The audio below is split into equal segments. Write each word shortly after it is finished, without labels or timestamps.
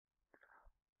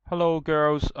Hello,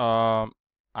 girls. I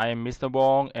am Mr.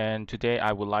 Wong, and today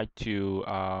I would like to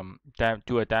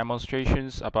do a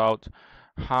demonstrations about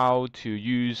how to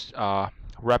use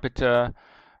Raptor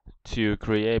to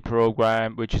create a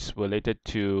program which is related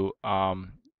to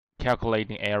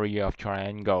calculating area of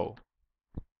triangle.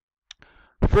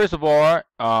 First of all,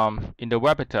 in the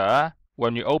Raptor,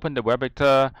 when you open the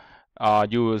Raptor,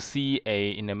 you will see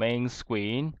in the main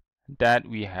screen that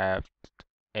we have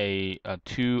a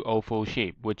two oval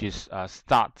shape, which is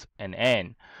start and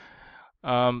end.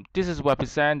 This is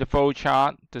represent the flow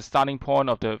chart, the starting point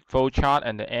of the flow chart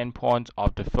and the end point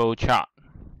of the flow chart.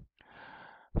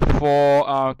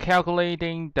 For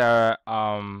calculating the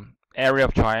area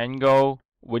of triangle,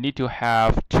 we need to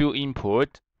have two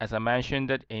input, as I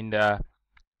mentioned it in the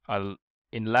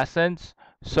in lessons.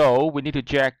 So we need to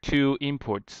jack two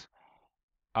inputs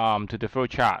to the flow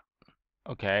chart.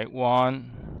 Okay,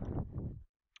 one.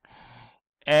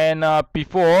 And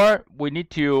before we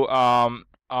need to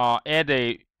add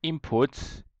a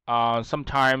input.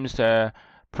 Sometimes the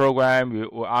program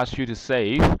will ask you to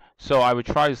save, so I will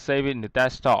try to save it in the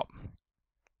desktop.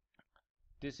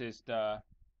 This is the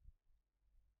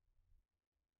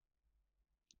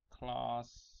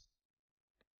class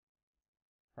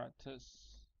practice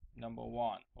number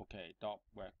 1. Okay, dot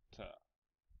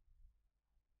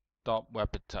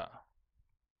vector.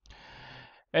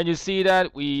 And you see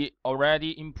that we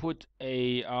already input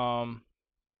a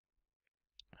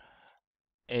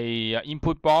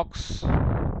input box.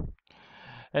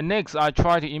 And next, I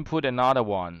try to input another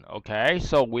one. Okay,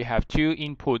 so we have two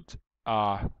input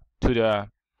to the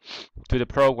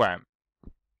program,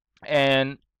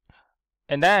 and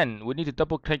then we need to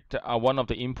double click one of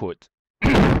the input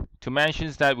to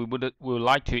mention that we would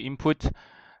like to input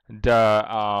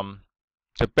the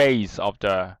base of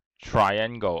the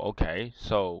triangle. Okay,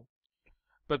 so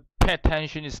but pay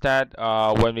attention is that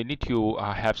when we need to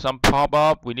have some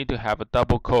pop-up, we need to have a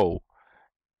double quote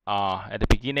at the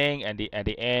beginning and at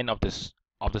the end of the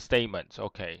statements.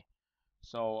 Okay,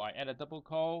 so I add a double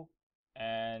quote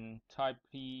and type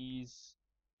please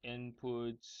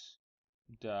input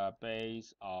the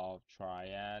base of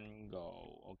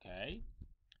triangle. Okay,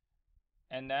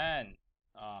 and then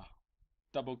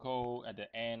double quote at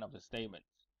the end of the statement.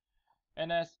 And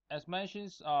as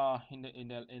mentioned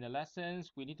in the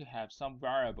lessons, we need to have some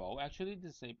variable. Actually,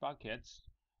 this is a bucket,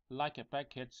 like a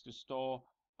bucket to store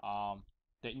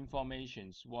the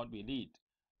informations what we need.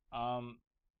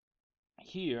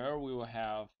 Here we will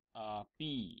have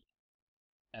B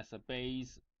as a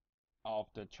base of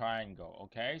the triangle.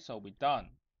 Okay, so we're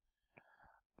done.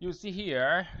 You see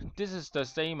here, this is the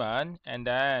statement, and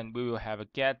then we will have a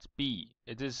get B.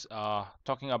 It is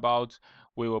talking about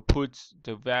we will put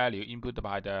the value input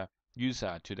by the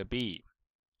user to the B.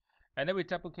 And then we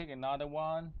double click another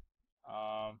one.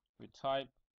 We type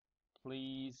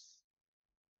please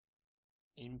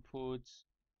input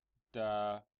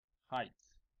the height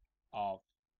of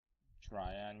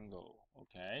triangle.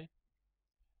 Okay,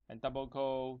 and double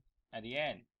quote at the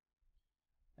end.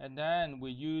 And then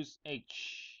we use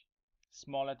H,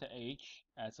 small letter H,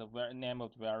 as a name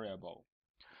of the variable.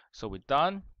 So we're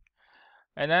done.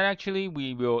 And then actually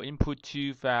we will input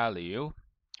two value.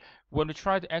 When we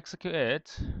try to execute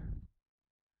it,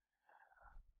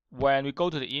 when we go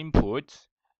to the input,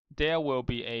 there will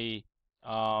be a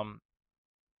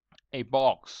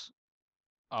box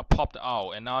popped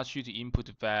out and ask you to input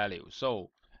the value.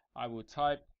 So I will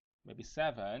type maybe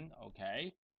 7,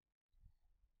 okay,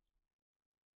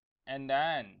 and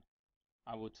then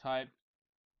I will type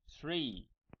 3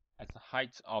 as the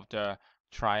height of the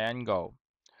triangle.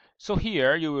 So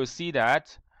here you will see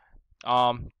that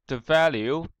the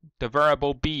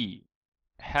variable b,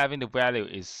 having the value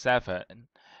is 7,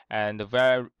 and the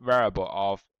variable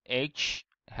of h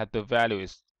have the value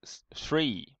is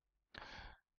 3.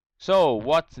 So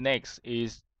what's next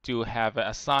is to have an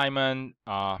assignment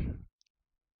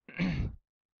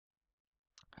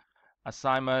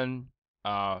assignment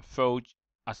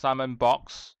assignment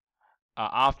box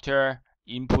after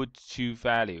input to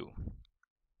value.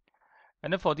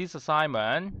 And then for this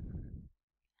assignment,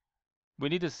 we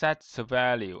need to set the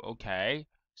value. Okay,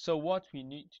 so what we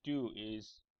need to do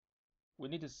is we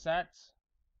need to set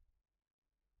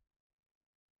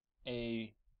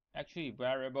a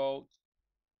variable,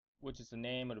 which is the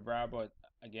name of the variable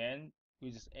again,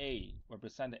 which is a,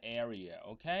 represent the area.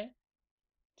 Okay,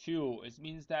 2, it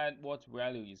means that what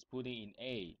value is putting in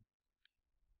a.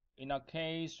 In our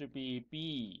case, should be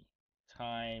b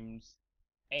times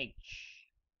h,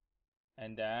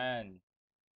 and then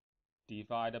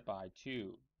divided by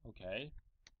 2. Okay,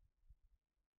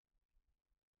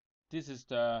 this is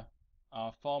the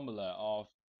formula of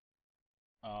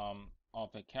of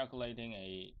calculating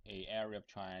a area of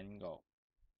triangle.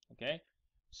 Okay,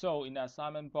 so in the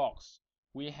assignment box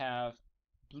we have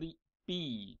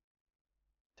b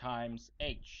times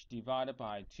h divided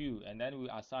by 2, and then we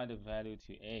assign the value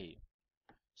to a.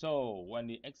 So when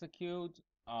we execute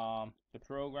the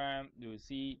program, you will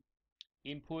see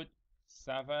input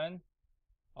 7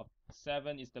 of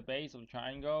 7 is the base of the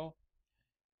triangle,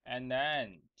 and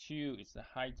then 2 is the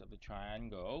height of the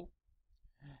triangle.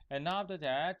 And after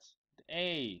that,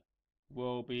 a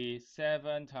will be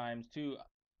 7 times 2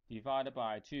 divided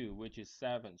by 2, which is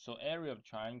 7. So area of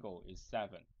triangle is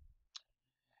 7.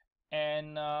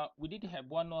 And we need to have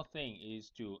one more thing, is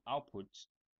to output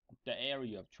the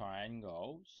area of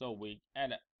triangle. So we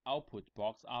add an output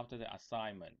box after the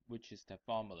assignment, which is the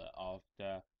formula of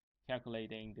the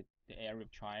calculating the area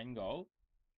of triangle.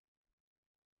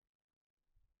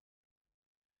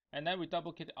 And then we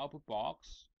double click the output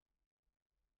box.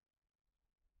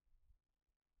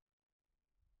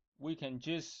 We can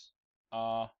just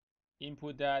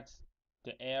input that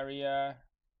the area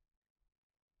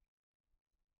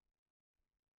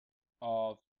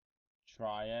of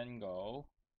triangle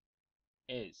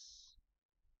is,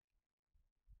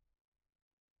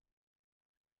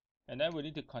 and then we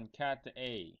need to concat the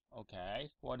a.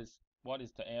 Okay, what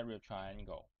is the area of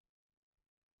triangle?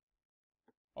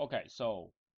 Okay,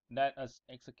 so let us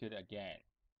execute again.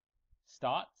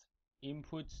 Start,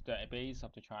 input the base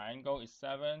of the triangle is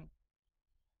 7,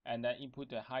 and then input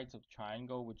the height of the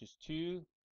triangle, which is 2,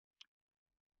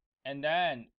 and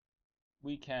then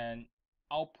we can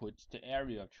output the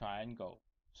area of triangle.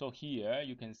 So here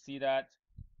you can see that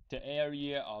the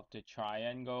area of the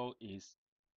triangle is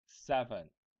 7.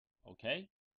 Okay,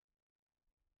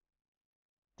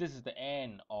 this is the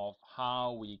end of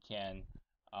how we can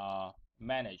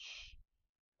manage,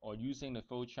 or using the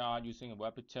flowchart, using a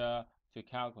Raptor to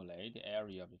calculate the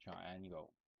area of the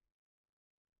triangle.